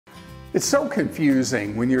It's so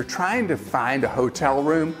confusing when you're trying to find a hotel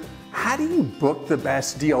room. How do you book the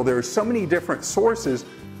best deal? There are so many different sources.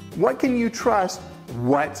 What can you trust?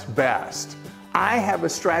 What's best? I have a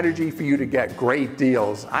strategy for you to get great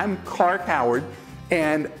deals. I'm Clark Howard,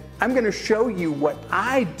 and I'm going to show you what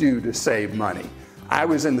I do to save money. I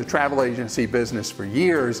was in the travel agency business for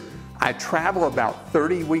years. I travel about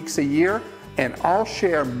 30 weeks a year, and I'll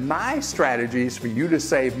share my strategies for you to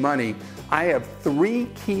save money. I have 3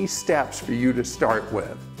 key steps for you to start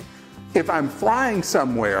with. If I'm flying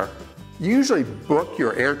somewhere, usually book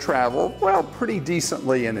your air travel, well, pretty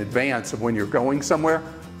decently in advance of when you're going somewhere.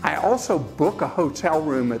 I also book a hotel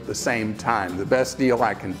room at the same time, the best deal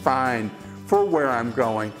I can find for where I'm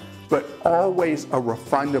going, but always a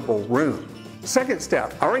refundable room. Second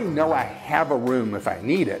step, I already know I have a room if I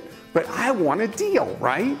need it, but I want a deal,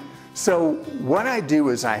 right? So what I do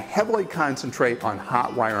is I heavily concentrate on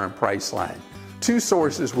Hotwire and Priceline, 2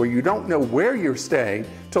 sources where you don't know where you're staying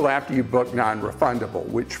till after you book non-refundable,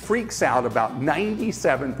 which freaks out about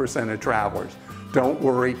 97% of travelers. Don't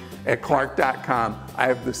worry, at Clark.com, I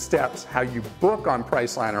have the steps how you book on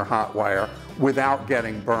Priceline or Hotwire without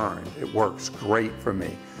getting burned. It works great for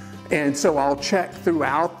me. And so I'll check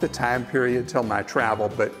throughout the time period till my travel,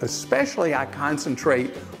 but especially I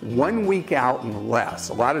concentrate 1 week out and less.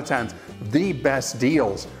 A lot of times the best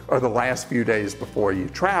deals are the last few days before you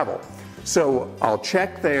travel. So I'll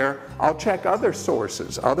check there. I'll check other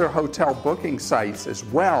sources, other hotel booking sites as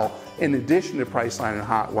well, in addition to Priceline and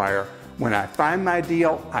Hotwire. When I find my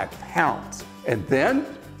deal, I pounce. And then,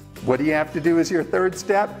 what do you have to do as your third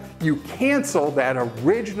step? You cancel that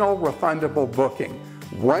original refundable booking.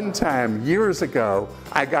 One time, years ago,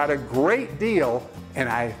 I got a great deal and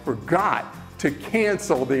I forgot to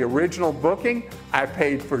cancel the original booking. I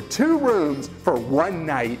paid for 2 rooms for 1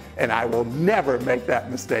 night, and I will never make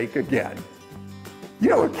that mistake again. You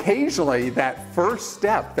know, occasionally that first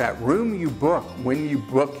step, that room you book when you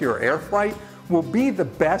book your air flight, will be the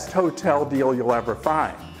best hotel deal you'll ever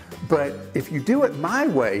find. But if you do it my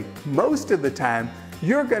way, most of the time,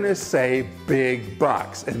 you're gonna save big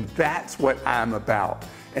bucks, and that's what I'm about.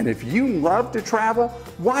 And if you love to travel,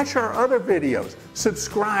 watch our other videos,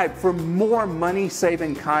 subscribe for more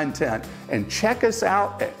money-saving content, and check us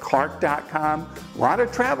out at Clark.com. A lot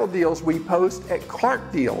of travel deals we post at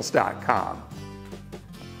ClarkDeals.com.